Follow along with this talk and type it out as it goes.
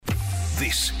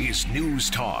This is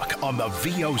News Talk on the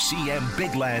VOCM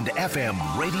Bigland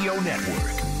FM radio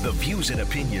network. The views and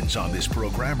opinions on this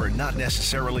program are not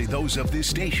necessarily those of this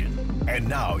station. And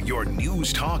now your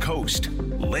News Talk host,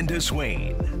 Linda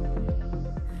Swain.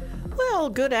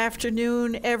 Well, good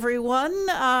afternoon, everyone.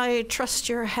 I trust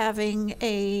you're having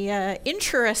a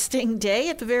interesting day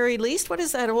at the very least. What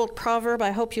is that old proverb?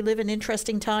 I hope you live in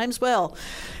interesting times. Well,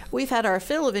 we've had our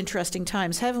fill of interesting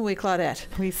times, haven't we, Claudette?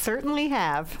 We certainly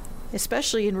have.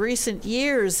 Especially in recent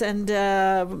years. And,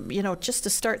 just to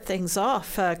start things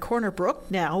off, Corner Brook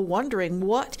now wondering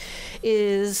what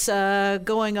is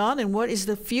going on and what is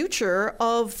the future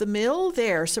of the mill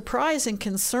there. Surprise and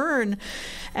concern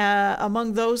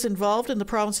among those involved in the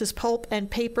province's pulp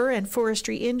and paper and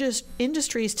forestry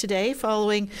industries today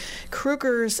following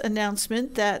Kruger's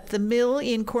announcement that the mill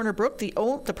in Corner Brook,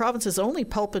 the province's only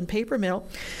pulp and paper mill,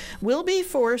 will be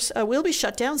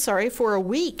shut down for a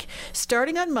week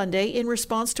starting on Monday in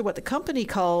response to what the company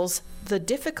calls the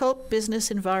difficult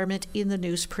business environment in the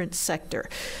newsprint sector.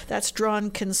 That's drawn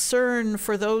concern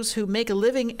for those who make a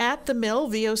living at the mill.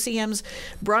 VOCM's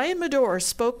Brian Medore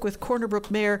spoke with Corner Brook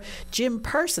Mayor Jim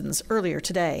Parsons earlier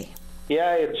today.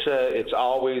 Yeah, it's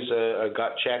always a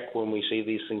gut check when we see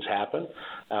these things happen.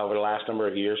 Over the last number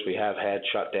of years, we have had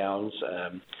shutdowns.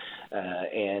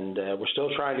 And we're still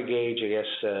trying to gauge, I guess,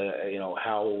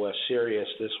 how serious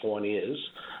this one is.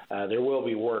 There will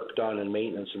be work done and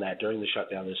maintenance in that during the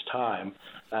shutdown this time.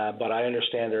 But I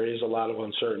understand there is a lot of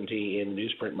uncertainty in the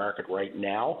newsprint market right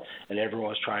now, and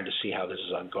everyone's trying to see how this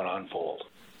is going to unfold.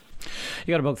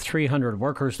 You got about 300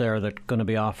 workers there that are going to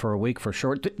be off for a week for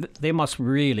sure. They must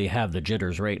really have the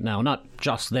jitters right now, not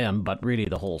just them, but really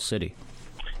the whole city.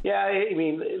 Yeah, I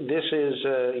mean, this is,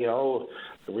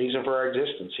 the reason for our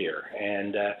existence here.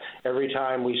 And every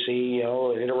time we see,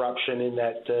 an interruption in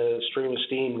that stream of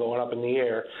steam going up in the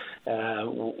air,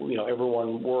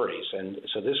 everyone worries. And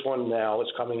so this one now is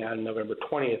coming on November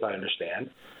 20th, I understand.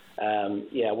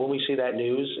 When we see that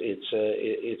news,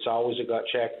 it's always a gut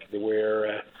check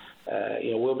where,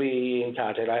 we'll be in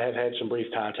contact. I have had some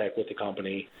brief contact with the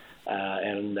company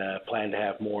and plan to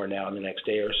have more now in the next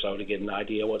day or so to get an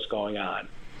idea what's going on.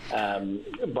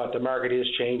 But the market is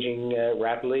changing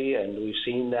rapidly, and we've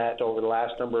seen that over the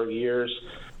last number of years.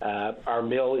 Our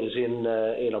mill is in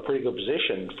a pretty good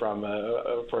position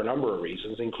for a number of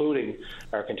reasons, including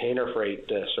our container freight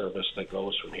service that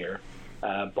goes from here.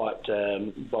 But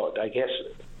I guess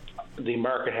the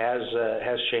market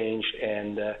has changed,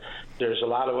 and there's a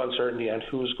lot of uncertainty on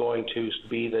who's going to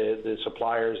be the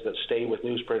suppliers that stay with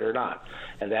newsprint or not,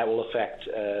 and that will affect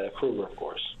Kruger, of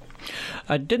course.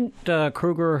 Didn't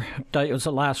Kruger, it was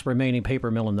the last remaining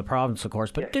paper mill in the province, of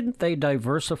course, but didn't they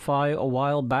diversify a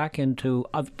while back into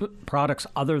products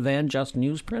other than just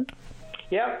newsprint?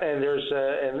 Yeah, and there's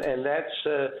and that's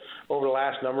over the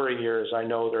last number of years. I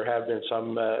know there have been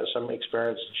some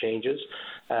experience changes.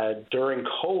 During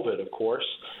COVID, of course,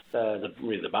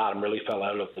 the bottom really fell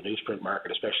out of the newsprint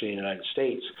market, especially in the United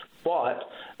States. But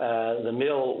the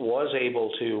mill was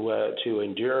able to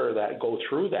endure that, go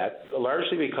through that,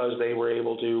 largely because they were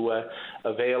able to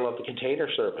avail of the container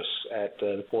service at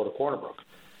the Port of Corner Brook.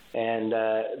 And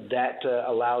that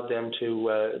allowed them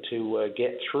to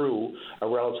get through a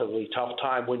relatively tough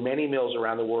time when many mills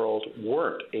around the world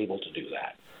weren't able to do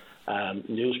that.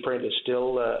 Newsprint is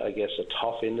still, I guess, a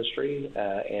tough industry,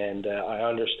 and I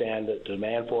understand that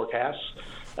demand forecasts,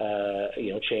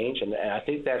 change, and I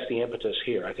think that's the impetus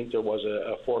here. I think there was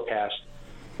a forecast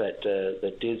that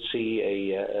did see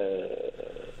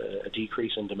a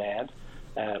decrease in demand.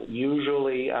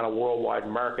 Usually, on a worldwide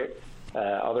market,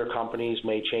 other companies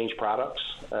may change products,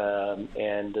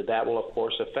 and that will, of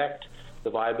course, affect the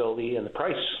viability and the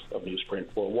price of newsprint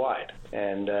worldwide.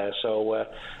 And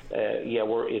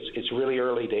it's really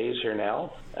early days here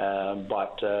now,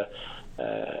 but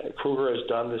Kruger has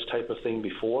done this type of thing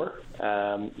before.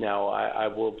 Now, I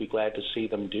will be glad to see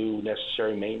them do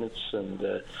necessary maintenance and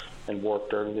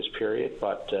work during this period,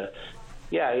 but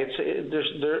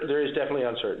there is definitely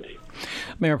uncertainty.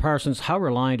 Mayor Parsons, how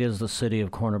reliant is the city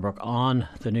of Corner Brook on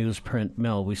the newsprint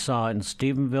mill? We saw in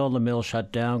Stephenville the mill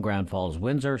shut down, Grand Falls,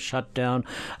 Windsor shut down.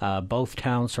 Both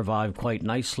towns survived quite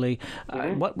nicely.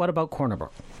 What about Corner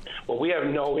Brook? Well, we have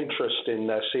no interest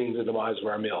in seeing the demise of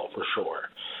our mill, for sure.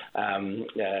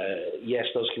 Yes,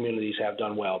 those communities have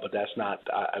done well, but that's not.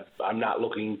 I'm not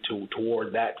looking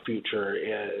toward that future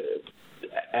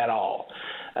at all.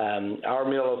 Our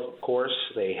mill, of course,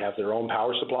 they have their own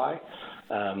power supply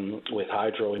with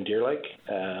hydro in Deer Lake.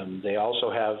 They also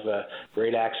have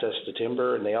great access to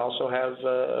timber, and they also have,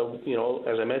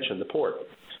 as I mentioned, the port.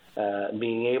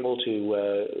 Being able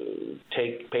to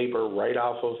take paper right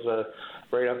off of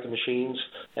right off the machines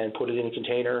and put it in a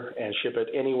container and ship it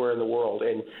anywhere in the world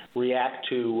and react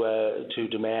to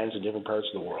demands in different parts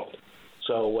of the world.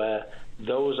 So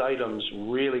those items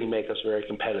really make us very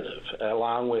competitive,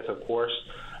 along with, of course,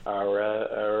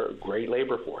 our great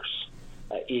labor force.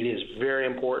 It is very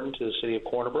important to the city of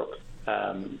Corner Brook.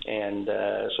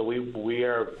 So we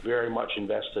are very much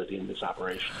invested in this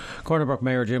operation. Corner Brook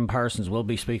Mayor Jim Parsons will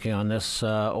be speaking on this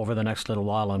over the next little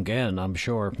while again, I'm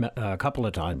sure, a couple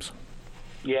of times.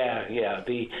 Yeah.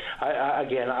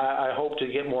 I hope to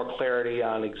get more clarity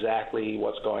on exactly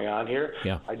what's going on here.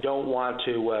 Yeah. I don't want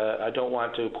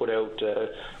to put out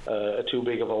too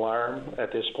big of an alarm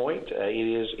at this point.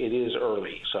 It is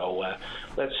early, so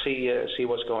let's see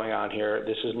what's going on here.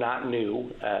 This is not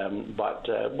new, but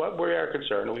we are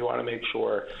concerned. We want to make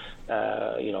sure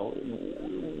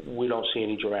we don't see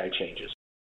any dramatic changes.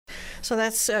 So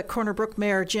that's Corner Brook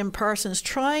Mayor Jim Parsons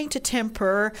trying to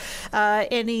temper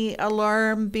any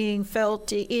alarm being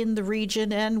felt in the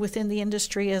region and within the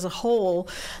industry as a whole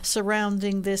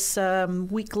surrounding this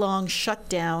week-long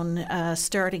shutdown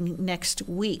starting next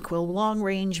week. Well, Long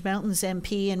Range Mountains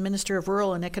MP and Minister of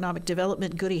Rural and Economic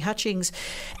Development Goody Hutchings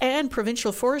and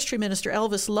Provincial Forestry Minister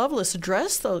Elvis Lovelace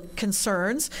addressed the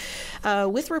concerns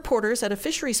with reporters at a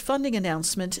fisheries funding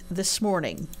announcement this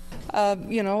morning.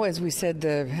 As we said,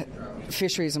 the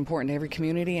fishery is important to every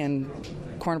community, and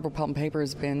Corner Brook Pulp and Paper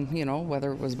has been,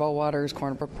 whether it was Bowaters,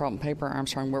 Corner Brook Pulp and Paper,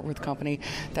 Armstrong Workworth Company,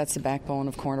 that's the backbone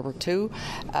of Corner Brook too.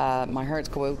 My hearts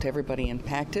go out to everybody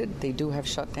impacted. They do have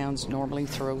shutdowns normally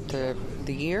throughout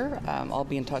the year. I'll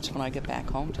be in touch when I get back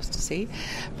home just to see,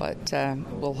 but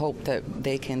we'll hope that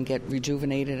they can get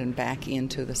rejuvenated and back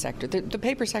into the sector. The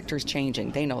paper sector is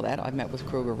changing. They know that. I've met with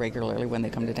Kruger regularly when they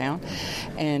come to town,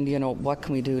 and what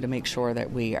can we do to make sure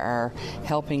that we are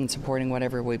helping and supporting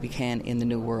whatever way we can in the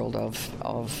new world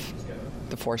of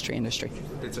the forestry industry.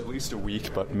 It's at least a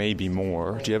week, but maybe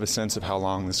more. Do you have a sense of how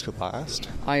long this could last?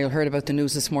 I heard about the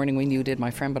news this morning when you did,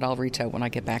 my friend, but I'll reach out when I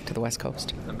get back to the West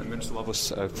Coast. Minister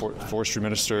Lovelace, Forestry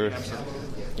Minister.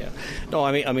 Yeah. No,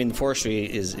 I mean forestry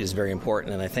is very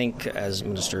important, and I think, as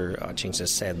Minister Hutchings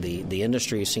has said, the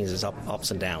industry sees its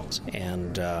ups and downs,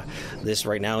 and this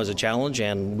right now is a challenge,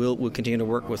 and we'll continue to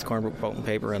work with Corner Brook Pulp and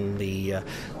Paper and the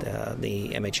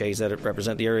MHAs that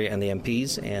represent the area and the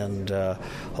MPs, and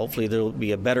hopefully there will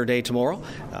be a better day tomorrow.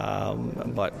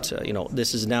 But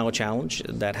this is now a challenge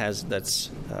that's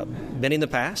been in the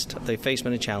past. They faced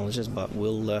many challenges, but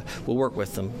we'll work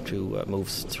with them to move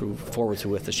forward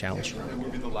with this challenge. It will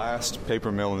be the last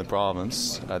paper mill in the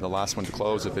province, the last one to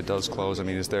close, if it does close. I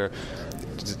mean, do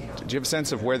you have a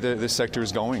sense of where this sector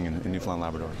is going in Newfoundland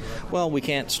Labrador? Well, we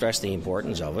can't stress the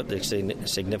importance of it, the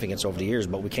significance over the years,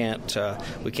 but we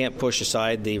can't push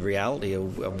aside the reality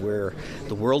of where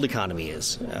the world economy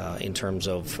is in terms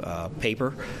of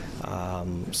paper.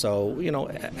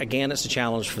 Again, it's a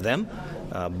challenge for them,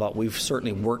 but we've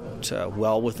certainly worked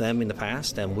well with them in the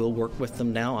past, and we'll work with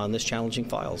them now on this challenging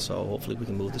file. So hopefully we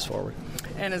can move this forward.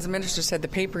 And as the Minister said, the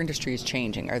paper industry is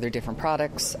changing. Are there different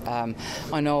products?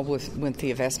 I know with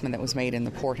the investment that was made in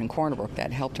the port in Corner Brook,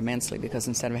 that helped immensely, because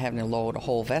instead of having to load a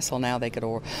whole vessel, now they could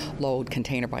load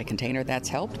container by container. That's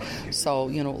helped. So,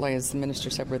 as the Minister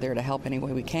said, we're there to help any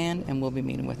way we can, and we'll be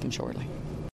meeting with them shortly.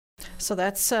 So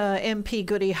that's MP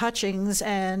Goody Hutchings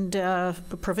and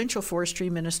Provincial Forestry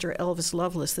Minister Elvis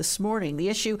Lovelace this morning. The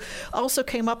issue also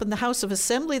came up in the House of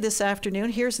Assembly this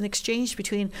afternoon. Here's an exchange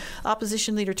between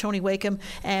Opposition Leader Tony Wakeham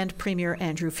and Premier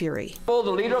Andrew Furey. Oh,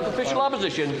 the Leader of Official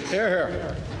Opposition.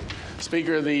 Here.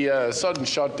 Speaker, the sudden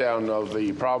shutdown of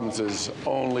the province's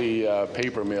only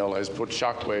paper mill has put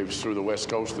shockwaves through the west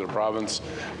coast of the province.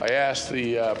 I asked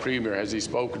the Premier, has he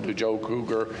spoken to Joe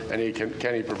Kruger, and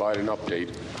can he provide an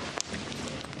update?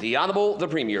 The Honourable the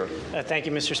Premier. Thank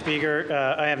you, Mr. Speaker.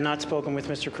 I have not spoken with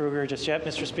Mr. Kruger just yet,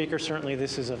 Mr. Speaker. Certainly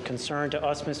this is of concern to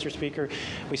us, Mr. Speaker.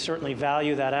 We certainly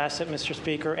value that asset, Mr.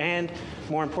 Speaker, and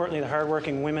more importantly, the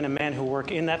hardworking women and men who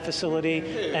work in that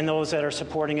facility and those that are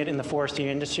supporting it in the forestry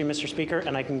industry, Mr. Speaker.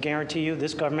 And I can guarantee you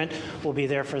this government will be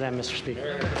there for them, Mr.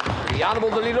 Speaker. The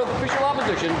Honourable the Leader of Official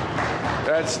Opposition.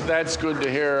 That's good to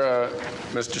hear,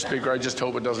 Mr. Speaker. I just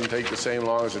hope it doesn't take the same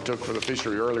long as it took for the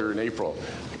fishery earlier in April.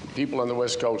 People on the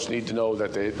West Coast need to know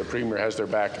that the Premier has their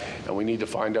back, and we need to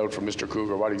find out from Mr.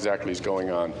 Kruger what exactly is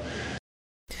going on.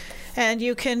 And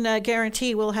you can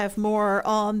guarantee we'll have more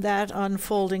on that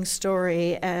unfolding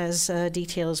story as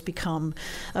details become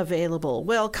available.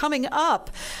 Well, coming up,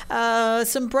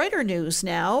 some brighter news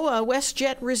now.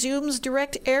 WestJet resumes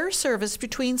direct air service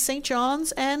between St.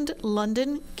 John's and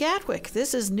London Gatwick.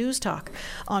 This is News Talk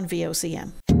on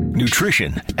VOCM.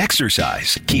 nutrition,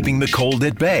 exercise, keeping the cold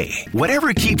at bay.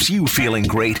 Whatever keeps you feeling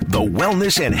great, the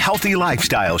Wellness and Healthy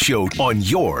Lifestyle Show on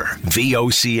your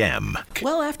VOCM.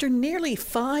 Well, after nearly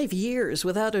 5 years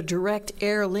without a direct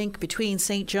air link between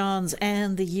St. John's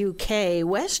and the UK,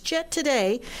 WestJet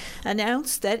today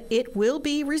announced that it will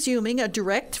be resuming a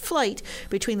direct flight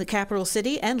between the capital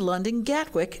city and London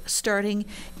Gatwick starting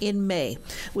in May.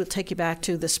 We'll take you back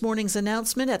to this morning's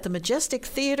announcement at the Majestic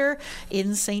Theatre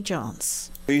in St.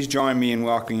 John's. Please join me in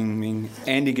welcoming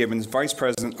Andy Gibbons, Vice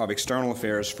President of External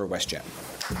Affairs for WestJet.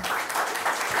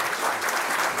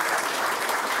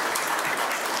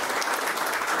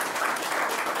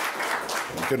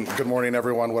 Good morning,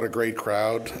 everyone. What a great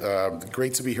crowd.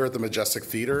 Great to be here at the Majestic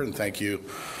Theatre, and thank you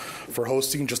for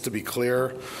hosting. Just to be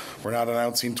clear, we're not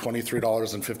announcing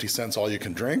 $23.50 all you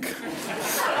can drink.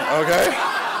 Okay?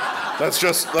 Let's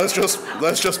just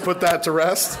put that to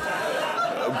rest.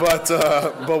 But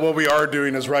what we are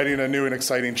doing is writing a new and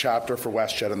exciting chapter for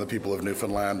WestJet and the people of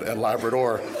Newfoundland and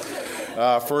Labrador.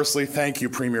 Firstly, thank you,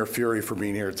 Premier Fury, for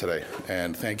being here today,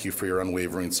 and thank you for your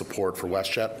unwavering support for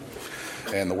WestJet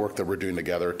and the work that we're doing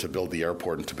together to build the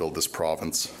airport and to build this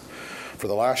province. For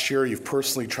the last year, you've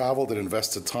personally traveled and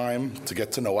invested time to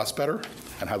get to know us better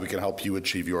and how we can help you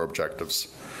achieve your objectives.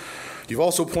 You've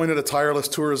also appointed a tireless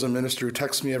tourism minister who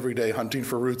texts me every day hunting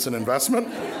for routes and investment.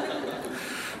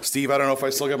 Steve, I don't know if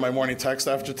I still get my morning text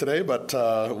after today, but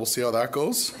we'll see how that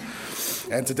goes.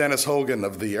 And to Dennis Hogan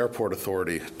of the Airport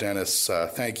Authority. Dennis,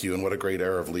 thank you, and what a great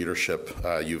era of leadership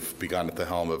you've begun at the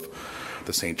helm of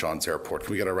the St. John's Airport.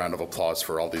 Can we get a round of applause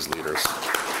for all these leaders?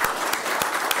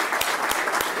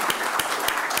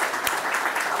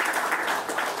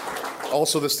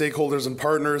 Also, the stakeholders and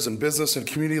partners and business and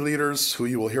community leaders who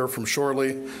you will hear from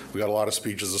shortly. We got a lot of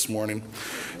speeches this morning.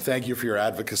 Thank you for your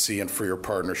advocacy and for your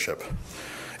partnership.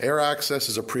 Air access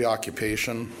is a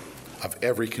preoccupation of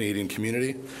every Canadian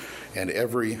community and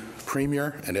every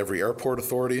premier and every airport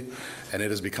authority, and it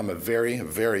has become a very,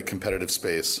 very competitive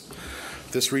space.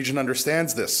 This region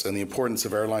understands this and the importance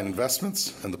of airline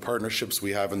investments, and the partnerships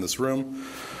we have in this room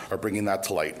are bringing that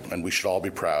to light, and we should all be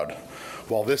proud.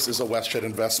 While this is a WestJet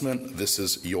investment, this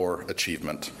is your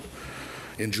achievement.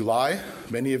 In July,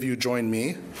 many of you joined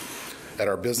me at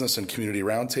our Business and Community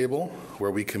Roundtable,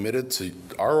 where we committed to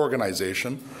our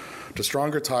organization to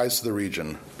stronger ties to the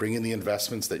region, bringing the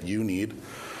investments that you need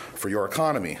for your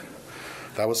economy.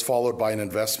 That was followed by an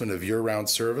investment of year-round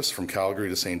service from Calgary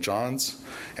to St. John's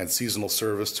and seasonal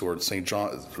service to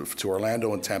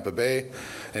Orlando and Tampa Bay,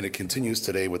 and it continues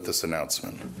today with this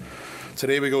announcement.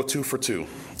 Today we go 2 for 2.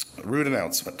 Route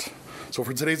announcement. So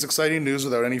for today's exciting news,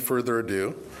 without any further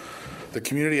ado, the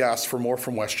community asked for more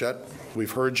from WestJet.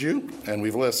 We've heard you and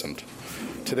we've listened.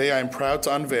 Today I am proud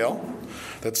to unveil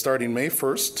that starting May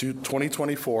 1st,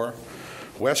 2024,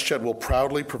 WestJet will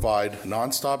proudly provide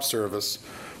non-stop service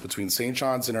between St.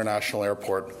 John's International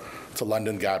Airport to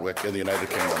London Gatwick in the United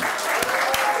Kingdom.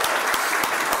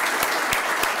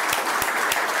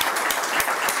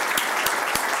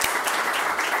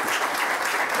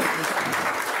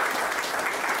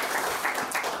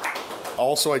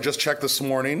 Also, I just checked this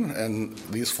morning, and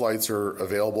these flights are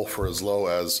available for as low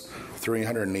as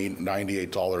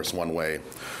 $398 one way.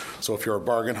 So if you're a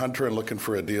bargain hunter and looking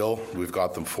for a deal, we've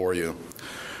got them for you.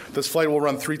 This flight will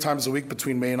run 3 times a week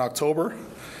between May and October.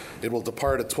 It will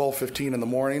depart at 12:15 in the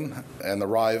morning and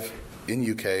arrive in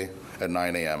UK at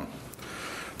 9 a.m.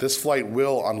 This flight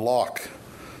will unlock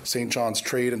St. John's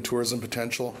trade and tourism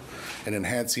potential and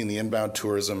enhancing the inbound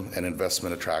tourism and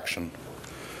investment attraction.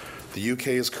 The UK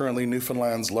is currently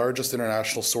Newfoundland's largest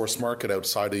international source market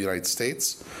outside of the United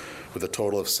States, with a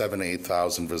total of 7,000 to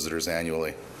 8,000 visitors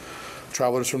annually.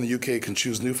 Travelers from the UK can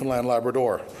choose Newfoundland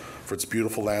Labrador for its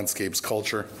beautiful landscapes,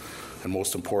 culture, and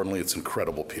most importantly, its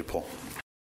incredible people.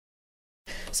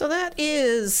 So that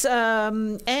is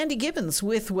Andy Gibbons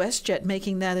with WestJet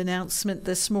making that announcement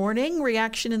this morning.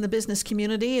 Reaction in the business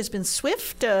community has been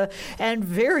swift and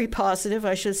very positive,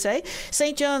 I should say.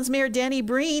 St. John's Mayor Danny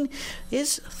Breen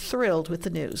is thrilled with the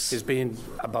news. It's been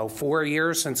about 4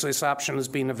 years since this option has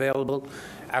been available,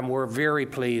 and we're very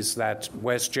pleased that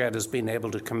WestJet has been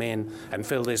able to come in and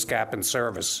fill this gap in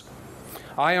service.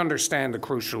 I understand the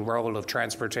crucial role of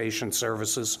transportation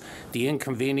services. The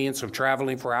inconvenience of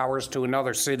traveling for hours to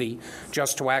another city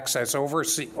just to access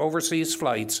overseas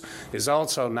flights is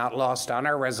also not lost on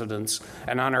our residents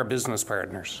and on our business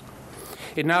partners.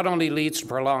 It not only leads to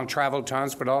prolonged travel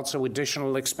times, but also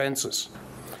additional expenses.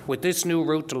 With this new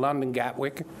route to London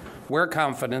Gatwick, we're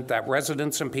confident that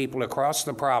residents and people across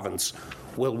the province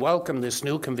will welcome this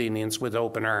new convenience with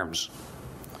open arms.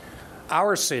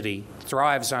 Our city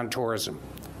thrives on tourism,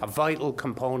 a vital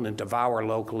component of our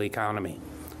local economy.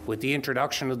 With the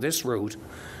introduction of this route,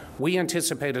 we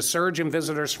anticipate a surge in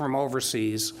visitors from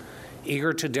overseas,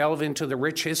 eager to delve into the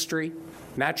rich history,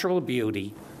 natural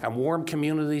beauty, and warm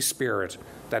community spirit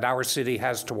that our city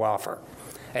has to offer,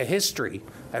 a history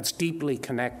that's deeply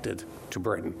connected to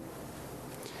Britain.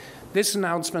 This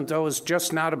announcement, though, is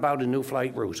just not about a new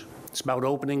flight route. It's about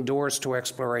opening doors to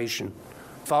exploration,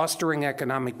 fostering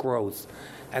economic growth,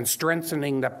 and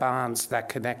strengthening the bonds that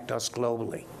connect us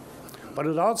globally. But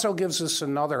it also gives us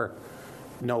another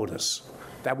notice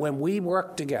that when we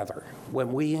work together,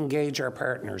 when we engage our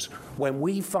partners, when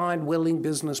we find willing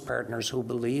business partners who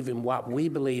believe in what we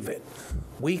believe in,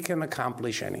 we can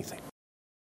accomplish anything.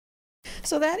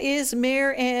 So that is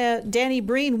Mayor Danny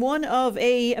Breen, one of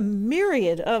a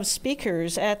myriad of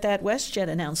speakers at that WestJet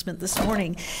announcement this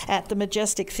morning at the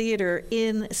Majestic Theatre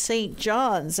in St.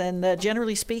 John's. And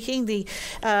generally speaking, the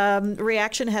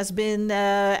reaction has been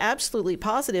absolutely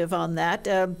positive on that.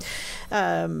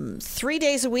 3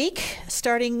 days a week,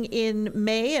 starting in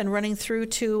May and running through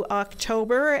to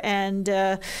October. And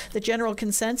the general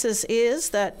consensus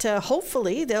is that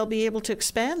hopefully they'll be able to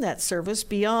expand that service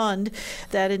beyond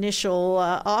that initial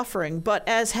offering. But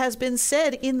as has been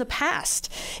said in the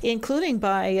past, including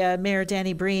by Mayor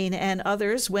Danny Breen and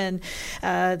others when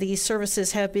these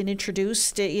services have been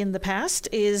introduced in the past,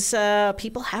 is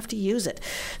people have to use it.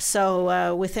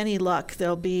 So with any luck,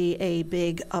 there'll be a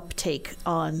big uptake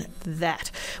on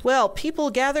that. Well,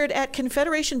 people gathered at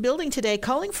Confederation Building today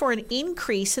calling for an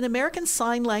increase in American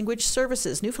Sign Language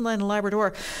services. Newfoundland and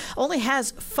Labrador only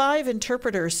has 5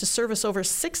 interpreters to service over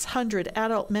 600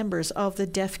 adult members of the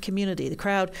deaf community. The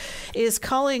crowd is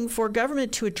calling for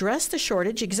government to address the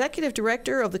shortage. Executive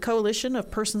Director of the Coalition of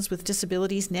Persons with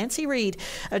Disabilities, Nancy Reid,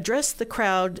 addressed the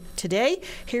crowd today.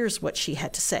 Here's what she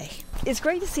had to say. It's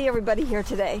great to see everybody here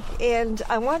today, and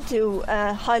I want to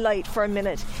highlight for a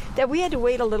minute that we had to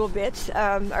wait a little bit.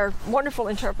 Our wonderful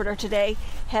interpreter today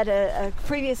had a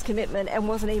previous commitment and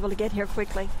wasn't able to get here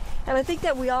quickly. And I think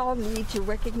that we all need to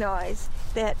recognize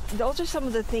that those are some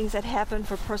of the things that happen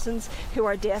for persons who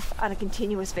are deaf on a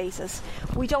continuous basis.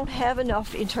 We don't have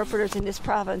enough interpreters in this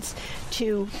province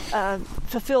to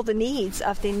fulfill the needs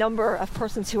of the number of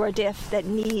persons who are deaf that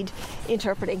need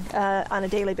interpreting on a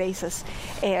daily basis.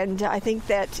 And I think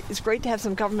that it's great to have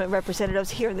some government representatives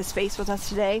here in the space with us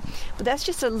today, but that's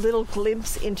just a little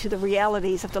glimpse into the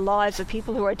realities of the lives of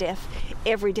people who are deaf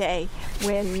every day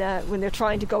when they're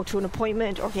trying to go to an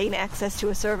appointment or gain access to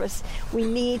a service. We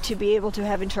need to be able to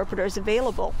have interpreters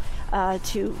available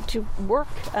to work,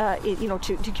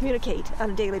 to communicate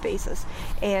on a daily basis.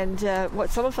 And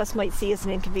what some of us might see as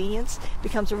an inconvenience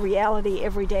becomes a reality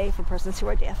every day for persons who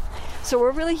are deaf. So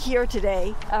we're really here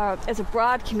today as a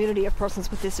broad community of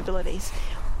persons with disabilities.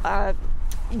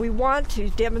 We want to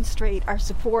demonstrate our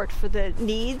support for the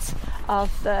needs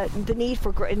of the need for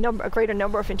a greater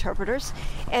number of interpreters.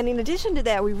 And in addition to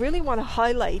that, we really want to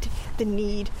highlight the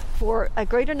need for a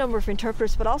greater number of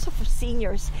interpreters, but also for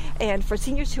seniors, and for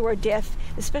seniors who are deaf,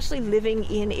 especially living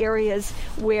in areas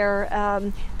where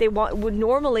they would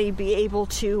normally be able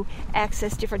to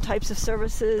access different types of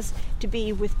services, to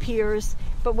be with peers.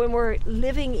 But when we're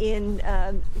living in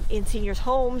seniors'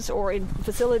 homes or in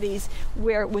facilities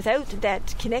where without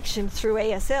that connection through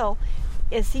ASL,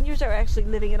 seniors are actually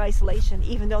living in isolation,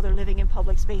 even though they're living in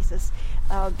public spaces,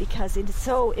 because it is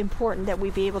so important that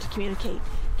we be able to communicate.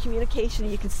 Communication,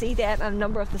 you can see that on a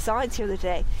number of the signs here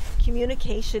today.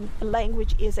 Communication,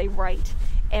 language is a right,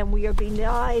 and we are being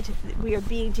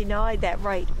denied that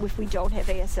right if we don't have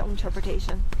ASL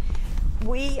interpretation.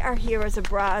 We are here as a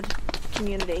broad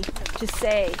community to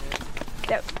say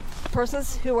that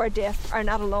persons who are deaf are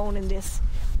not alone in this.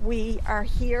 We are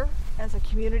here as a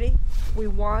community. We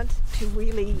want to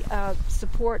really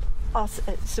support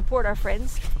our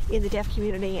friends in the deaf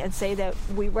community and say that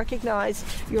we recognize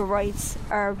your rights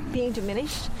are being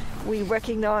diminished. We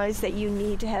recognize that you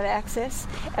need to have access,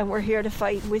 and we're here to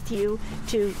fight with you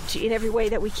to in every way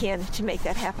that we can to make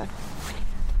that happen.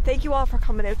 Thank you all for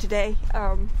coming out today.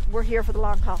 We're here for the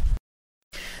long haul.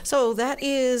 So that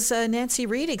is Nancy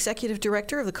Reid, Executive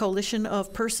Director of the Coalition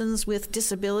of Persons with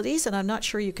Disabilities, and I'm not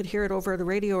sure you could hear it over the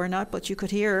radio or not, but you could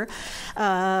hear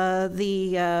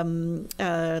the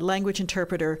language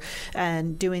interpreter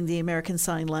and doing the American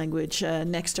Sign Language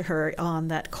next to her on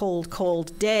that cold,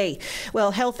 cold day. Well,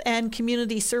 Health and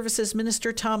Community Services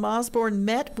Minister Tom Osborne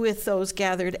met with those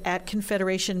gathered at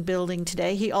Confederation Building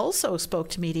today. He also spoke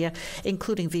to media,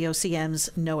 including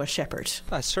VOCM's Noah Shepherd.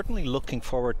 Certainly looking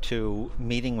forward to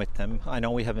meeting with them. I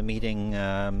know we have a meeting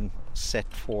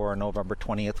set for November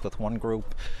 20th with one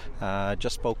group.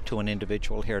 Just spoke to an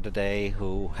individual here today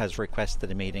who has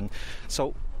requested a meeting.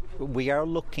 So we are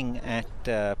looking at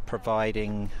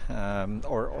providing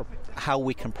or how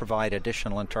we can provide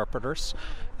additional interpreters,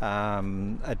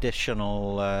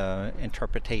 additional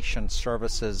interpretation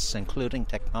services, including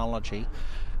technology,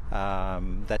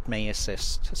 that may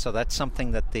assist. So that's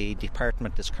something that the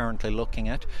department is currently looking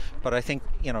at. But I think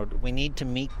we need to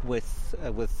meet with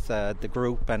the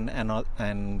group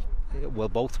and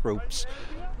both groups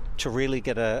to really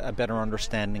get a better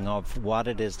understanding of what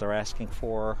it is they're asking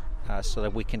for, so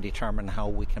that we can determine how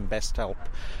we can best help.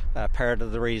 Part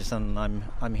of the reason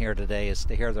I'm here today is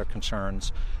to hear their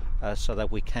concerns, so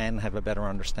that we can have a better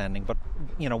understanding. But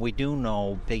we do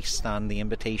know, based on the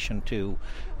invitation to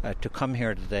come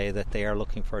here today, that they are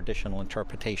looking for additional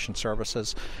interpretation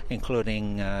services,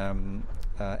 including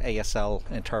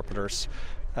ASL interpreters.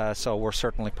 So we're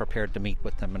certainly prepared to meet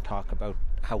with them and talk about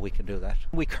how we can do that.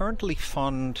 We currently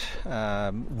fund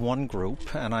one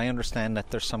group, and I understand that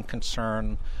there's some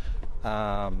concern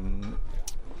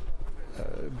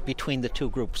between the two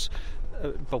groups.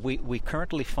 But we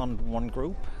currently fund one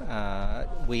group.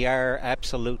 We are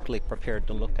absolutely prepared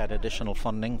to look at additional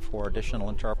funding for additional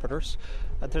interpreters.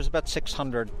 There's about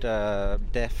 600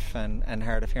 deaf and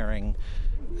hard of hearing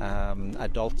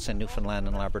adults in Newfoundland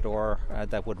and Labrador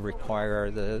that would require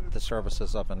the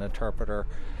services of an interpreter.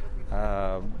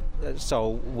 So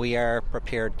we are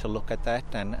prepared to look at that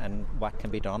and what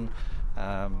can be done.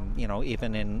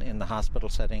 Even in the hospital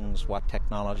settings, what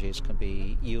technologies can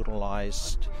be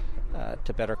utilized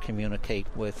to better communicate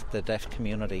with the deaf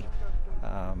community,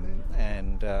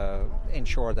 and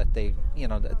ensure that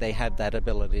they have that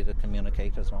ability to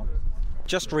communicate as well.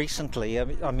 Just recently,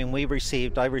 I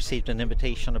received an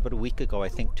invitation about a week ago, I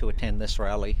think, to attend this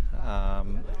rally.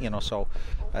 So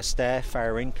staff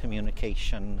are in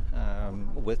communication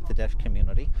with the deaf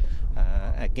community.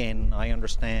 Again, I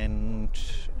understand,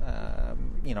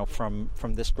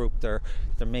 from this group, there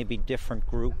may be different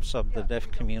groups of the deaf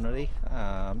community.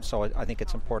 So I think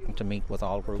it's important to meet with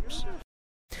all groups.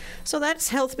 So that's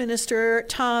Health Minister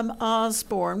Tom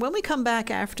Osborne. When we come back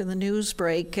after the news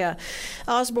break,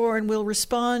 Osborne will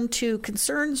respond to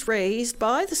concerns raised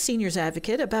by the Seniors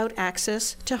Advocate about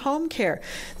access to home care.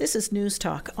 This is News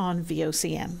Talk on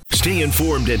VOCM. Stay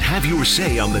informed and have your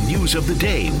say on the news of the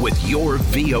day with your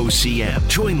VOCM.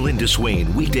 Join Linda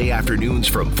Swain weekday afternoons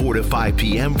from 4 to 5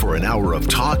 p.m. for an hour of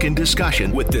talk and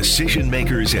discussion with decision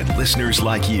makers and listeners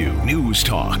like you. News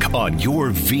Talk on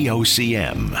your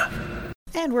VOCM.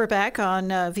 And we're back on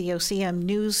VOCM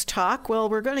News Talk. Well,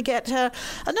 we're going to get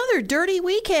another dirty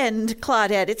weekend,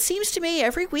 Claudette. It seems to me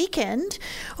every weekend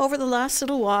over the last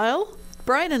little while.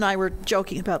 Brian and I were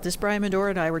joking about this. Brian Medora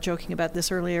and I were joking about this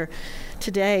earlier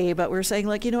today, but we're saying,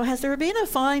 has there been a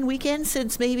fine weekend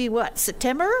since maybe,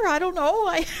 September? I don't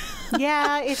know.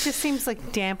 Yeah, it just seems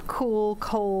like damp, cool,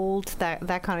 cold,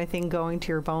 that kind of thing going to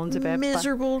your bones a bit.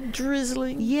 Miserable,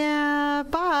 drizzling. Yeah,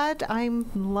 but I'm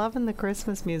loving the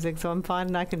Christmas music, so I'm fine,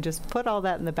 and I can just put all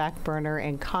that in the back burner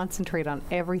and concentrate on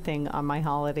everything on my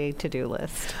holiday to-do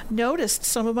list. Noticed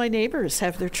some of my neighbors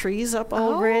have their trees up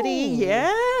already.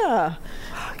 Oh.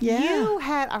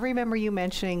 Yeah. I remember you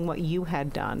mentioning what you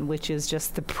had done, which is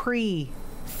just the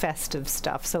festive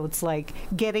stuff. So it's like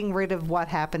getting rid of what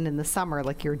happened in the summer,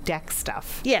 like your deck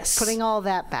stuff. Yes. Putting all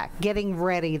that back, getting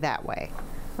ready that way.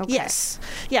 Okay. Yes.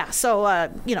 Yeah. So, I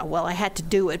had to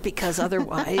do it because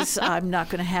otherwise I'm not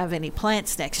going to have any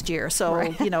plants next year. So,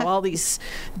 right. All these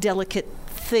delicate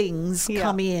things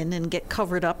come in and get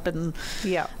covered up and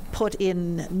put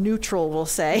in neutral, we'll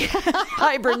say,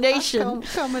 hibernation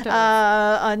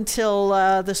until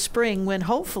the spring, when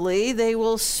hopefully they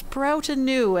will sprout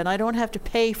anew and I don't have to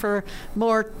pay for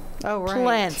more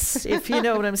plants, if you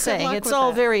know what I'm saying. It's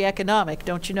all very economic,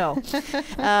 don't you know?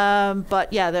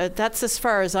 But yeah, that's as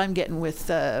far as I'm getting with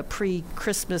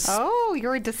pre-Christmas. Oh,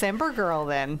 you're a December girl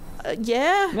then.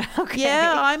 Yeah. Okay.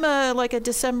 Yeah, I'm a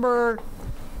December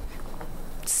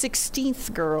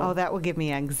 16th girl. Oh, that will give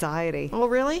me anxiety. Oh,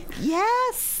 really?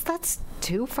 Yes, that's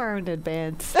too far in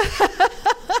advance.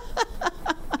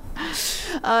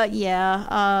 I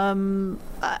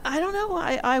don't know.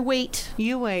 I wait.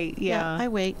 You wait, yeah. I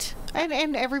wait.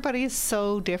 And everybody is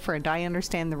so different. I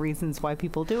understand the reasons why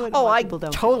people do it. Oh, I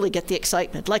totally get the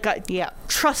excitement.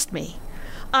 Trust me,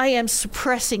 I am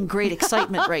suppressing great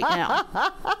excitement right now.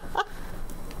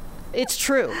 It's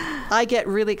true. I get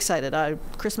really excited.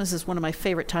 Christmas is one of my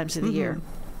favorite times of the year.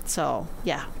 So,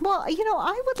 yeah. Well,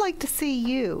 I would like to see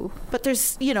you. But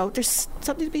there's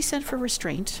something to be said for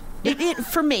restraint.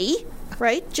 For me,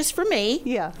 right? Just for me.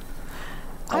 Yeah.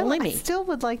 Only me. I still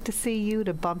would like to see you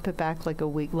to bump it back like a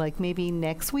week, like maybe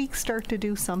next week start to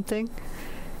do something.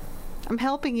 I'm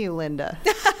helping you, Linda.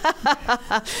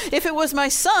 If it was my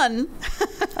son.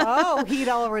 Oh, he'd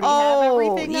already have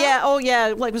everything up? Yeah. Oh,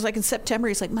 yeah. Like, it was like in September.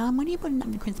 He's like, Mom, when are you putting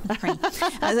on the Christmas tree?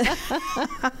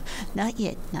 Not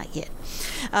yet.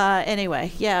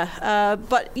 Anyway, yeah.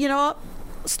 But, you know,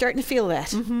 starting to feel that.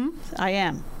 Mm-hmm. I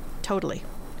am. Totally.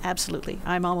 Absolutely.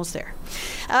 I'm almost there.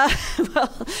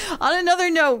 Well, on another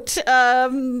note,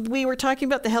 we were talking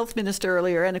about the health minister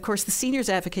earlier, and of course the seniors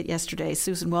advocate yesterday,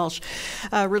 Susan Welsh,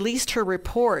 released her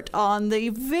report on the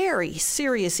very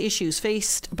serious issues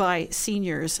faced by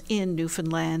seniors in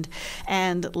Newfoundland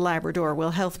and Labrador. Well,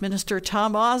 Health Minister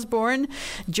Tom Osborne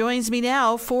joins me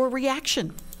now for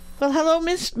reaction. Well, hello,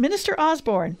 Minister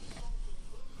Osborne.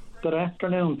 Good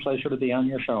afternoon. Pleasure to be on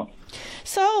your show.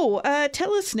 So,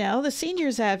 tell us now, the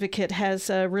Seniors Advocate has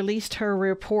released her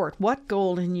report, What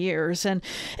Golden Years? And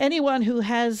anyone who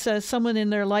has someone in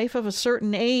their life of a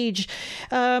certain age,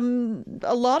 a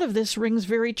lot of this rings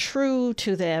very true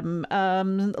to them. A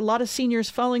lot of seniors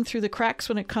falling through the cracks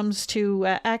when it comes to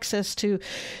access to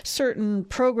certain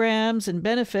programs and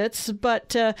benefits,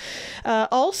 but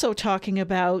also talking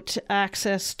about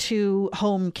access to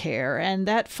home care, and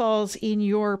that falls in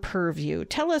your purview.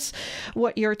 Tell us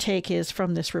what your take is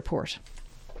from this report.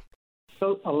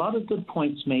 So a lot of good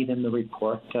points made in the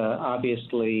report.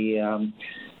 Obviously,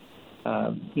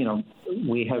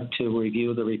 we have to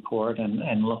review the report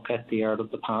and look at the art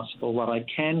of the possible. What I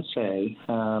can say,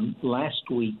 last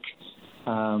week,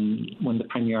 when the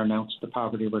Premier announced the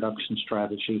poverty reduction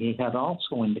strategy, he had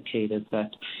also indicated that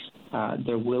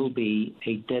there will be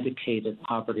a dedicated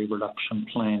poverty reduction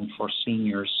plan for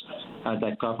seniors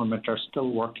that government are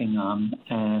still working on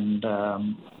and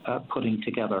putting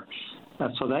together.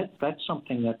 So that's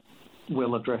something that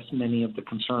will address many of the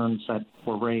concerns that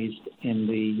were raised in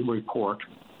the report.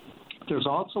 There's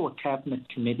also a cabinet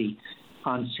committee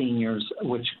on seniors,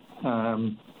 which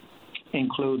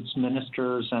includes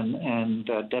ministers and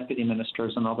deputy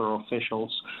ministers and other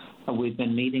officials. We've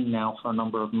been meeting now for a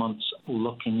number of months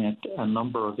looking at a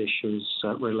number of issues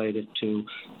related to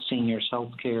seniors'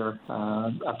 health care,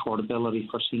 affordability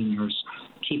for seniors,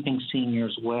 keeping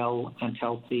seniors well and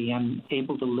healthy and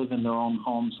able to live in their own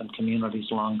homes and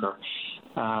communities longer.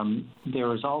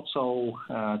 There is also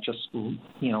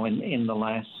in the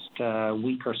last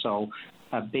week or so,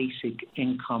 a basic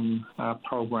income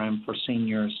program for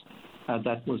seniors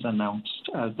that was announced.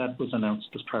 That was announced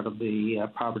as part of the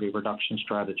poverty reduction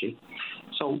strategy.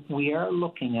 So we are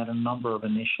looking at a number of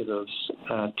initiatives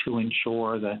to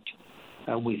ensure that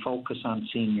we focus on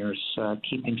seniors,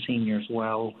 keeping seniors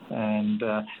well, and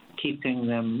keeping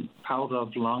them out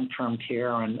of long-term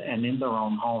care and in their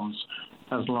own homes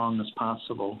as long as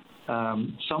possible.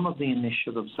 Some of the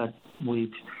initiatives that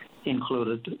we've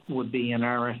included would be an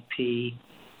RFP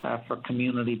for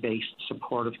community-based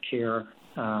supportive care.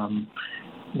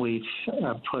 We've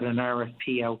put an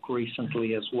RFP out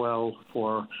recently as well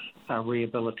for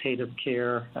rehabilitative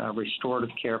care,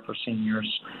 restorative care for seniors,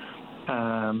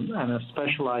 and a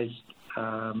specialized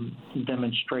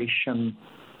demonstration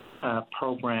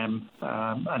program,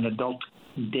 an adult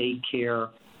daycare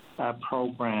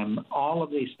program. All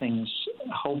of these things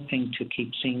hoping to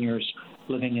keep seniors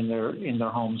living in their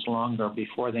homes longer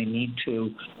before they need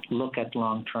to look at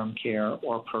long-term care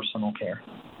or personal care.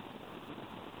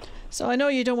 So I know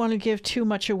you don't want to give too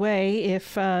much away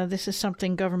if this is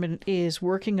something government is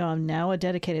working on now, a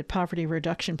dedicated poverty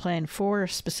reduction plan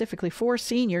specifically for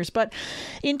seniors. But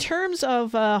in terms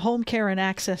of home care and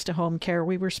access to home care,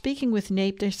 we were speaking with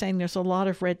NAPE. They're saying there's a lot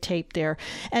of red tape there.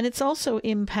 And it's also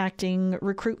impacting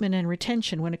recruitment and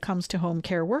retention when it comes to home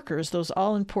care workers, those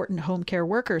all-important home care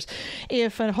workers.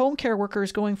 If a home care worker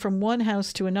is going from one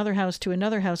house to another house to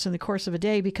another house in the course of a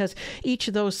day because each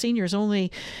of those seniors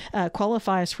only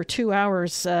qualifies for 2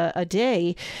 hours a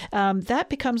day, that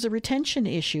becomes a retention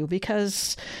issue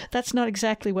because that's not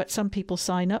exactly what some people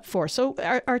sign up for. So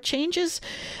are changes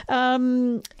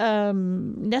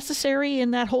necessary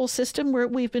in that whole system where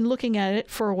we've been looking at it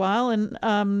for a while? And,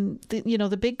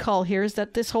 the big call here is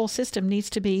that this whole system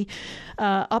needs to be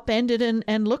upended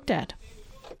and looked at.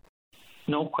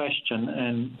 No question.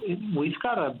 And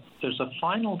there's a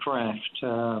final draft.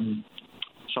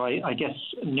 So I guess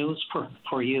news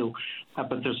for you,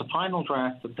 but there's a final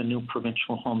draft of the new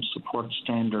provincial home support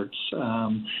standards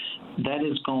that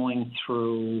is going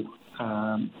through,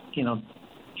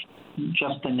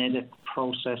 just an edit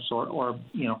process or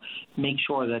make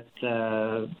sure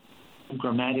that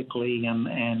grammatically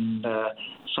and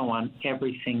so on,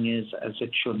 everything is as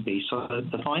it should be. So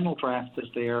the final draft is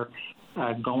there,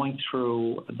 going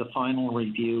through the final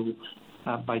review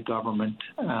by government.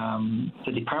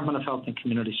 The Department of Health and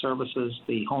Community Services,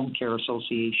 the Home Care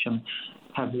Association,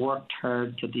 have worked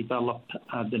hard to develop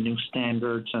the new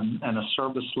standards and a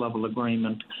service level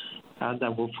agreement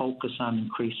that will focus on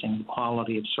increasing the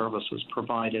quality of services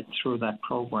provided through that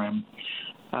program.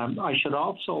 I should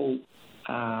also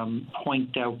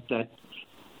point out that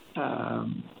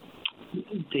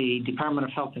the Department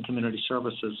of Health and Community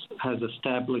Services has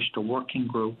established a working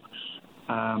group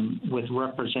with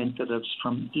representatives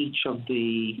from each of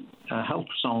the health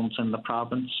zones in the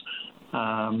province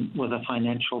with a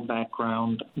financial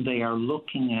background. They are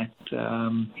looking at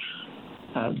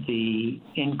the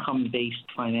income-based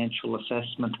financial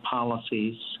assessment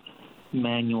policies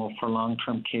manual for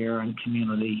long-term care and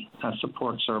community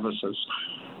support services.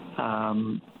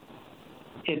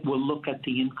 It will look at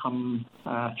the income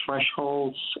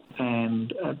thresholds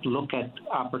and look at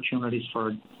opportunities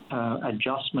for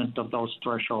adjustment of those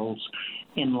thresholds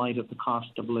in light of the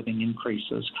cost of living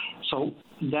increases. So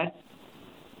that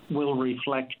will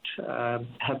reflect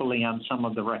heavily on some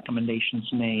of the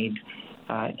recommendations made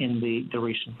in the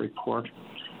recent report.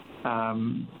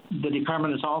 The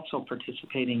department is also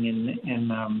participating in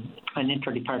an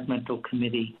interdepartmental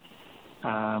committee.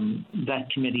 That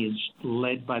committee is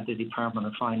led by the Department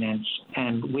of Finance,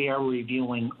 and we are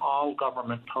reviewing all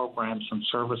government programs and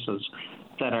services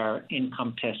that are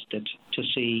income tested to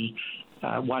see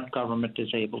what government is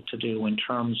able to do in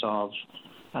terms of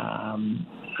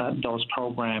those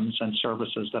programs and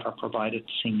services that are provided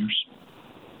to seniors.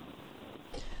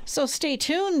 So stay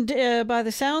tuned by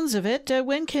the sounds of it.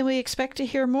 When can we expect to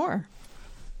hear more?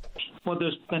 Well,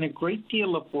 there's been a great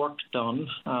deal of work done,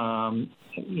 on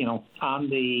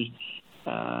the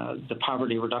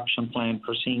poverty reduction plan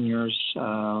for seniors.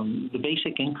 The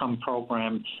basic income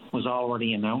program was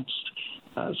already announced.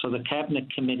 So the Cabinet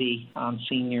Committee on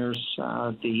Seniors,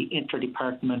 the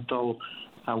Interdepartmental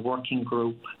Working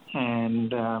Group,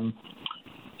 and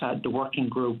the Working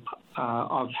Group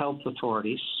of Health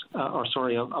Authorities,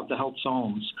 of the health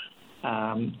zones,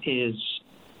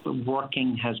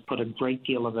 has put a great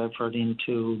deal of effort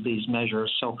into these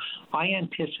measures. So I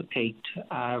anticipate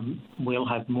we'll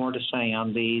have more to say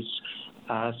on these,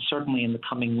 certainly in the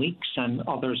coming weeks and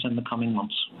others in the coming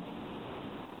months.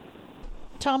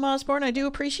 Tom Osborne, I do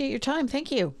appreciate your time.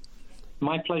 Thank you.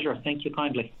 My pleasure. Thank you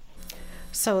kindly.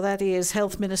 So that is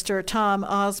Health Minister Tom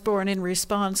Osborne in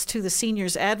response to the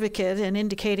Seniors Advocate and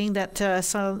indicating that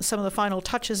some of the final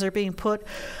touches are being put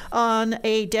on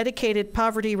a dedicated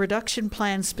poverty reduction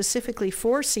plan specifically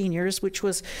for seniors, which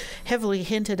was heavily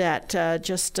hinted at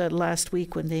just last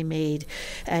week when they made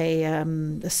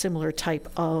a similar type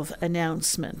of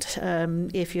announcement.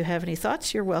 If you have any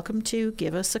thoughts, you're welcome to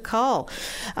give us a call.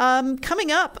 Coming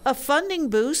up, a funding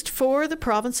boost for the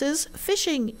province's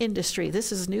fishing industry.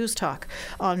 This is News Talk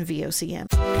on VOCM.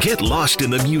 Get lost in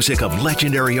the music of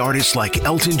legendary artists like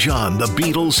Elton John, the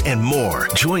Beatles, and more.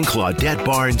 Join Claudette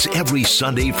Barnes every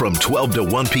Sunday from 12 to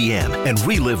 1 p.m. and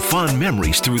relive fond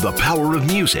memories through the power of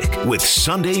music with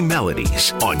Sunday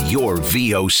Melodies on your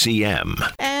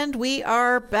VOCM. And we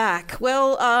are back.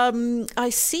 Well,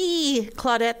 I see,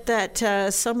 Claudette,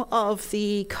 that some of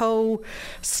the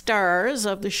co-stars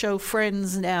of the show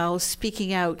Friends now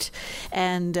speaking out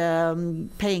and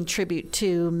paying tribute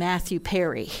to Matthew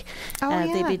Perry.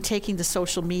 They've been taking to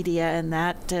social media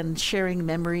and sharing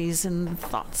memories and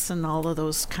thoughts and all of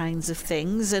those kinds of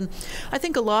things. And I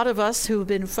think a lot of us who've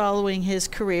been following his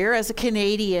career as a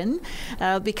Canadian,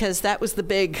 because that was the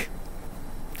big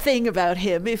thing about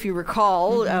him, if you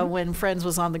recall, when Friends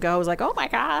was on the go, it was like, oh my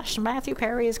gosh, Matthew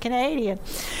Perry is Canadian.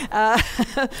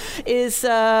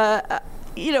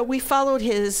 We followed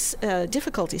his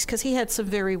difficulties because he had some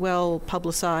very well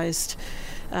publicized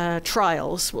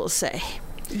trials, we'll say.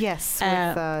 Yes,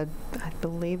 with, I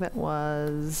believe it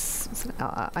was,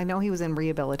 I know he was in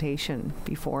rehabilitation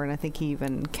before, and I think he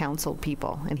even counseled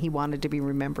people, and he wanted to be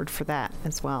remembered for that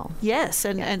as well. Yes,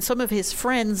 and some of his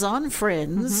friends on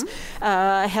Friends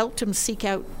helped him seek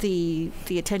out the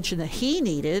attention that he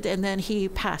needed, and then he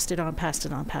passed it on,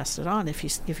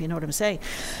 if you know what I'm saying.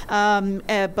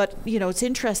 But, it's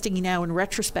interesting now in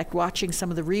retrospect watching some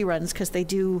of the reruns, because they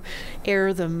do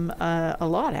air them a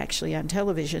lot, actually, on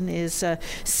television, is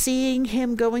seeing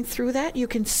him going through that. You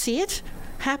can see it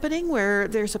happening where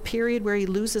there's a period where he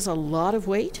loses a lot of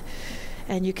weight,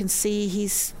 and you can see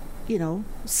he's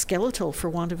skeletal,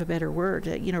 for want of a better word,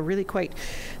 really quite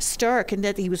stark, and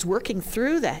that he was working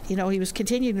through that. He was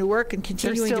continuing to work and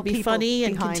continuing to be funny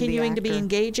and continuing to be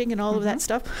engaging and all of that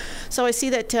stuff. So I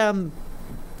see that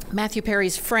Matthew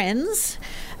Perry's friends,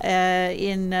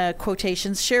 in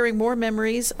quotations, sharing more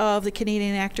memories of the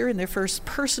Canadian actor in their first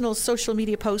personal social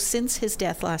media post since his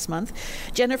death last month.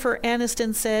 Jennifer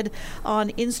Aniston said on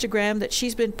Instagram that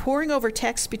she's been poring over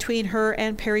texts between her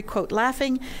and Perry, quote,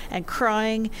 laughing and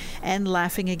crying and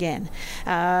laughing again.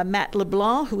 Matt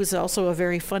LeBlanc, who is also a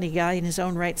very funny guy in his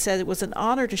own right, said it was an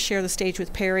honor to share the stage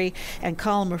with Perry and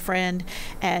call him a friend,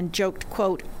 and joked,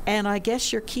 quote, and I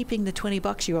guess you're keeping the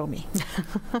 $20 you owe me.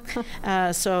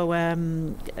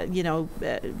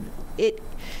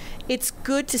 It's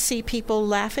good to see people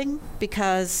laughing,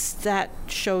 because that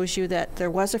shows you that there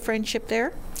was a friendship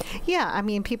there. Yeah, I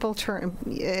mean, people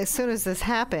as soon as this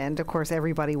happened, of course,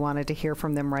 everybody wanted to hear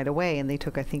from them right away, and they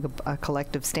took, I think, a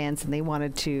collective stance, and they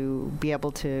wanted to be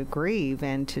able to grieve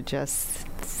and to just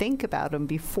think about them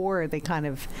before they kind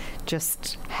of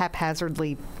just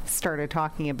haphazardly started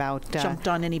talking about jumped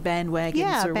on any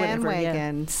bandwagons or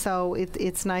bandwagon. Whatever. So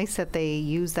it's nice that they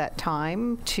use that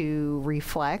time to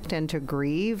reflect and to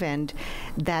grieve, and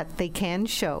that they can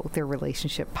show their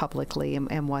relationship publicly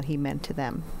and what he meant to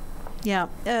them. Yeah,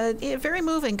 very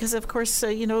moving, because, of course,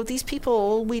 these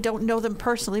people, we don't know them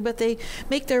personally, but they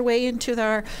make their way into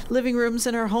our living rooms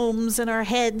and our homes and our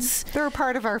heads. They're a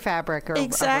part of our fabric.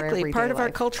 Exactly, part of our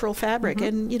cultural fabric.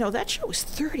 Mm-hmm. And, that show was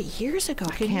 30 years ago.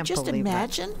 Can you just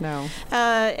imagine? That. No.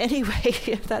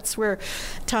 Anyway, that's where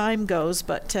time goes.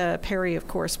 But Perry, of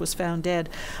course, was found dead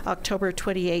October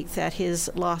 28th at his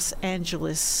Los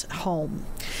Angeles home.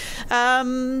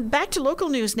 Back to local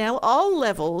news now. All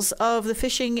levels of the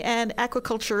fishing and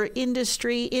aquaculture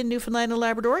industry in Newfoundland and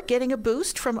Labrador getting a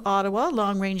boost from Ottawa.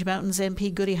 Long Range Mountains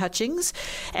MP Goody Hutchings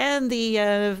and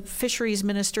the Fisheries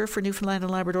Minister for Newfoundland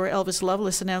and Labrador, Elvis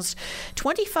Lovelace, announced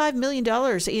 $25 million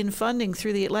in funding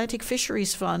through the Atlantic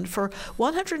Fisheries Fund for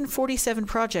 147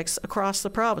 projects across the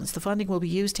province. The funding will be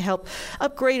used to help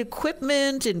upgrade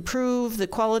equipment, improve the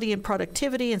quality and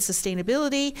productivity and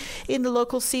sustainability in the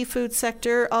local seafood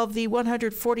sector. Of the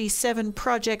 147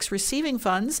 projects receiving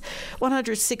funds,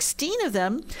 116 of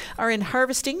them are in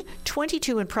harvesting,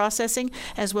 22 in processing,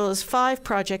 as well as 5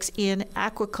 projects in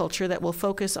aquaculture that will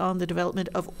focus on the development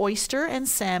of oyster and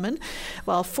salmon,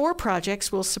 while 4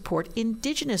 projects will support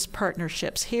Indigenous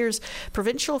partnerships. Here's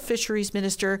Provincial Fisheries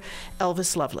Minister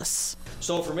Elvis Lovelace.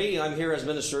 So for me, I'm here as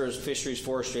Minister of Fisheries,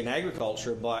 Forestry and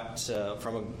Agriculture, but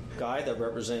from a guy that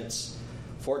represents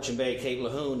Fortune Bay, Cape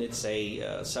Lahoon, it's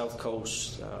a South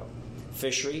Coast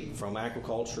fishery. From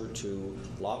aquaculture to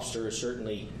lobster is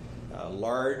certainly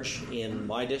large in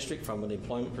my district from an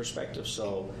employment perspective.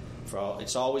 So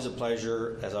it's always a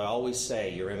pleasure, as I always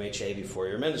say, you're MHA before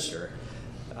you're minister.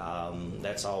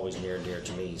 That's always near and dear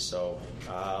to me. So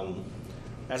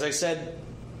as I said,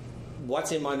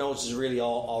 what's in my notes is really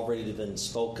already been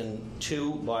spoken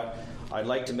to, but I'd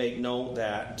like to make note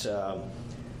that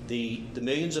the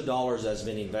millions of dollars that's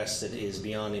been invested is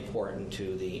beyond important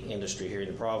to the industry here in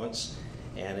the province,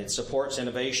 and it supports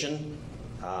innovation,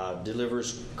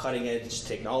 delivers cutting-edge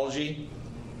technology,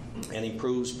 and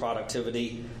improves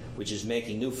productivity, which is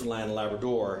making Newfoundland and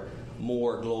Labrador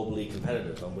more globally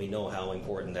competitive, and we know how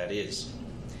important that is.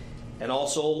 And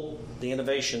also, the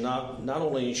innovation not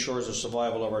only ensures the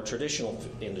survival of our traditional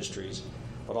industries,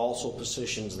 but also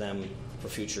positions them for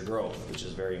future growth, which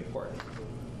is very important.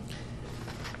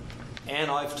 And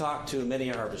I've talked to many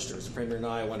harvesters. The Premier and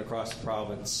I went across the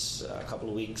province a couple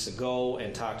of weeks ago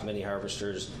and talked to many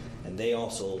harvesters, and they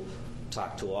also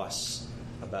talked to us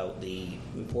about the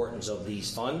importance of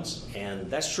these funds, and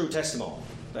that's true testimony.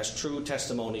 That's true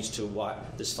testimonies to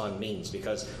what this fund means,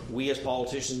 because we as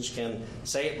politicians can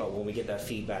say it, but when we get that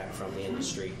feedback from the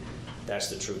industry, that's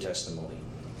the true testimony.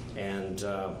 And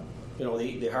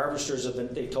the harvesters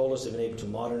they've told us they've been able to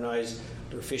modernize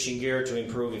their fishing gear to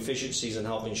improve efficiencies and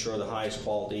help ensure the highest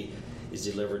quality is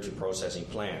delivered to processing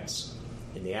plants.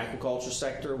 In the aquaculture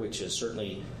sector, which is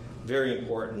certainly very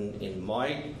important in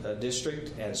my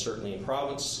district and certainly in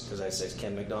province, because as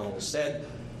Ken McDonald has said,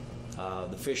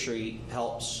 the fishery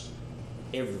helps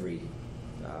every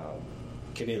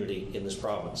community in this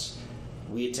province.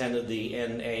 We attended the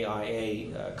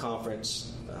NAIA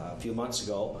conference a few months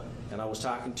ago, and I was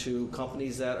talking to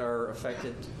companies that are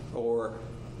affected or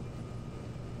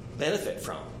benefit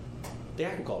from the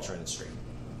aquaculture industry,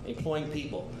 employing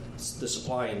people. The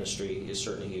supply industry is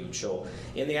certainly huge. So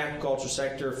in the aquaculture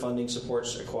sector, funding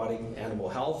supports aquatic animal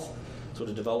health through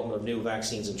the development of new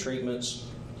vaccines and treatments,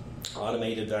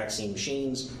 automated vaccine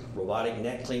machines, robotic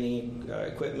net cleaning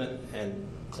equipment, and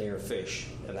cleaner fish.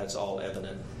 And that's all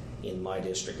evident in my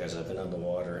district as I've been on the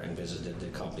water and visited the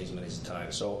companies many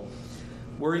times. So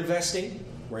we're investing.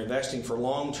 We're investing for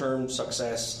long-term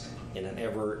success in an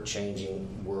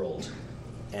ever-changing world.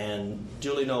 and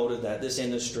duly noted that this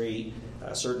industry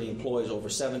certainly employs over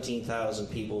 17,000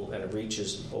 people, and it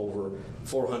reaches over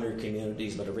 400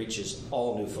 communities, but it reaches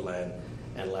all Newfoundland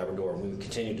and Labrador. We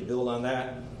continue to build on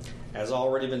that. As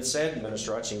already been said,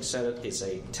 Minister Hutchings said it, it's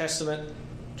a testament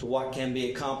to what can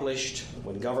be accomplished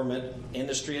when government,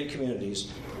 industry, and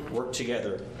communities work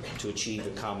together to achieve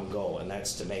a common goal, and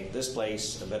that's to make this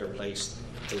place a better place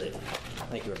to live.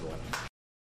 Thank you, everyone.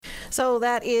 So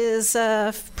that is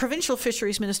Provincial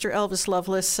Fisheries Minister Elvis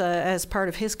Lovelace as part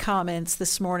of his comments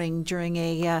this morning during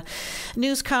a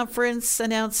news conference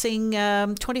announcing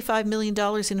 $25 million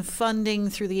in funding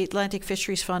through the Atlantic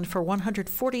Fisheries Fund for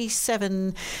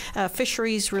 147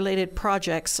 fisheries-related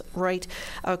projects right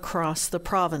across the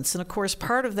province. And, of course,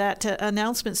 part of that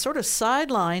announcement sort of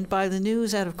sidelined by the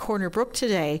news out of Corner Brook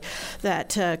today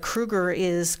that Kruger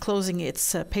is closing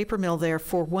its paper mill there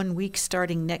for 1 week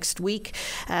starting next week,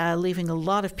 leaving a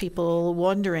lot of people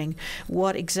wondering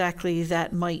what exactly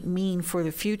that might mean for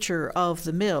the future of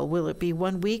the mill. Will it be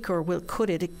 1 week, or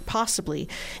could it possibly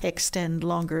extend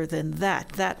longer than that?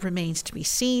 That remains to be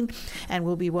seen, and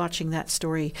we'll be watching that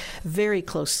story very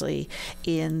closely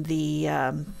in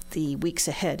the weeks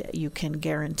ahead, you can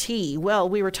guarantee. Well,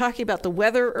 we were talking about the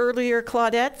weather earlier,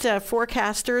 Claudette.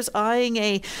 Forecasters eyeing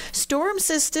a storm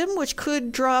system which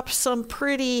could drop some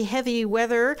pretty heavy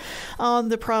weather on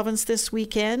the province this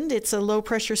weekend. It's a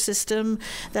low-pressure system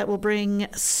that will bring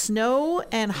snow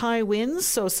and high winds,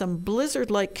 so some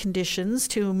blizzard-like conditions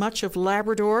to much of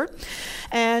Labrador,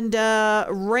 and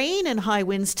rain and high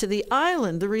winds to the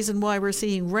island. The reason why we're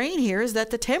seeing rain here is that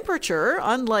the temperature,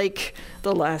 unlike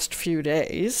the last few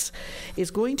days,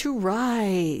 is going to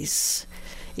rise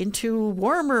into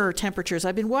warmer temperatures.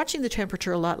 I've been watching the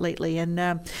temperature a lot lately,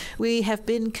 and we have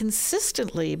been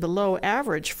consistently below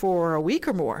average for a week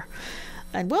or more,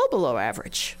 and well below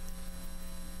average.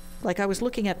 Like, I was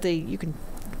looking at you can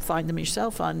find them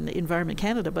yourself on Environment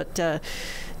Canada, but,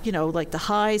 like the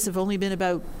highs have only been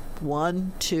about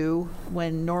 1, 2,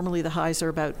 when normally the highs are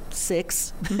about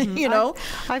 6,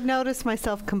 I've noticed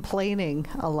myself complaining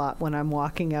a lot when I'm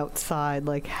walking outside,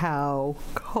 like how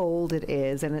cold it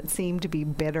is, and it seemed to be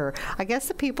bitter. I guess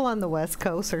the people on the West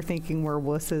Coast are thinking we're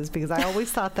wusses, because I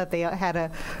always thought that they had a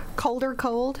colder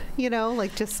cold,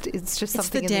 it's just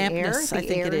something in the air. It's the dampness, I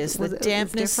think it is. The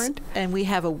dampness, different. And we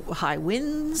have high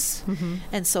winds,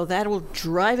 and so that will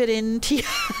drive it into you.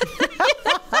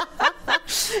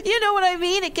 You know what I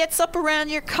mean? It gets up around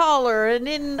your collar and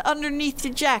in underneath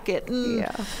your jacket. And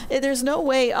there's no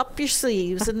way up your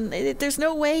sleeves, and there's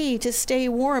no way to stay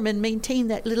warm and maintain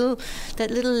that little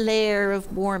layer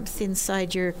of warmth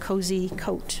inside your cozy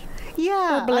coat.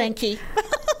 Yeah. Or blankie.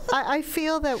 I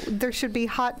feel that there should be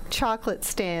hot chocolate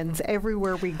stands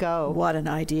everywhere we go. What an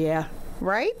idea.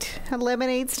 Right?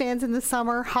 Lemonade stands in the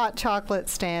summer, hot chocolate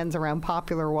stands around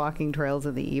popular walking trails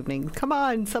in the evening. Come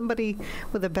on, somebody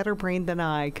with a better brain than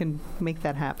I can make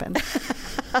that happen.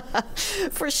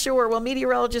 For sure. Well,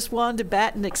 meteorologist Wanda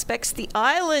Batten expects the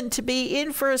island to be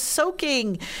in for a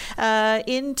soaking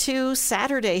into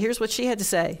Saturday. Here's what she had to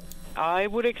say. I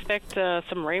would expect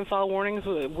some rainfall warnings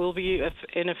will be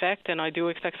in effect, and I do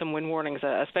expect some wind warnings,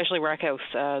 especially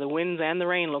Rackhouse. The winds and the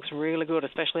rain looks really good,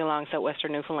 especially along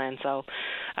southwestern Newfoundland. So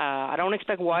I don't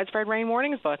expect widespread rain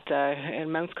warnings, but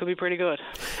amounts could be pretty good.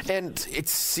 And it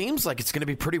seems like it's going to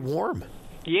be pretty warm.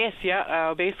 Yes,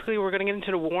 yeah. Basically, we're going to get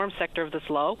into the warm sector of this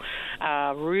low.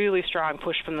 Really strong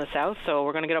push from the south, so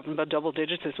we're going to get up in about double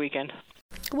digits this weekend.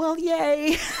 Well,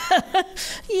 yay.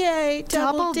 Yay,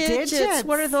 double digits.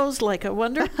 What are those like, I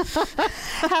wonder?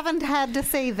 Haven't had to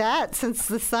say that since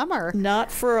the summer. Not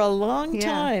for a long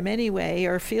time, anyway,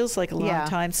 or feels like a long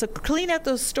time. So clean out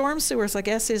those storm sewers, I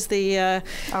guess, is the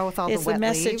with all is the the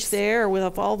message leaves. there.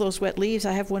 With all those wet leaves,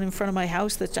 I have one in front of my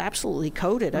house that's absolutely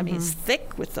coated. I mean, it's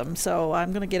thick with them. So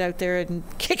I'm going to get out there and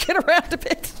kick it around a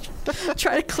bit.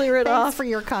 Try to clear it off. Thanks for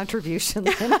your contribution,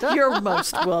 Linda. You're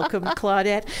most welcome,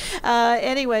 Claudette.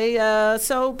 Anyway,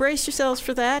 so brace yourselves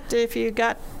for that. If you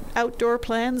got outdoor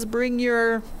plans, bring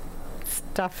your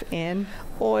stuff in.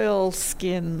 Oil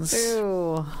skins.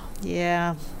 Ooh.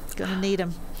 Yeah, gonna need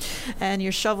them. And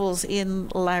your shovels in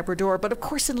Labrador. But of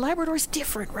course, in Labrador it's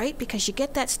different, right? Because you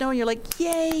get that snow and you're like,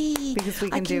 yay! Because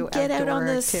we can do get out on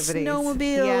the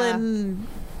snowmobile and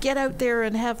get out there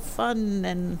and have fun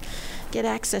and get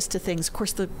access to things. Of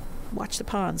course, watch the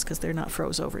ponds because they're not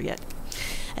froze over yet.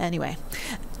 Anyway,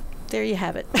 there you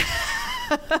have it.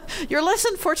 Your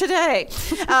lesson for today.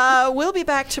 We'll be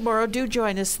back tomorrow. Do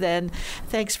join us then.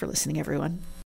 Thanks for listening, everyone.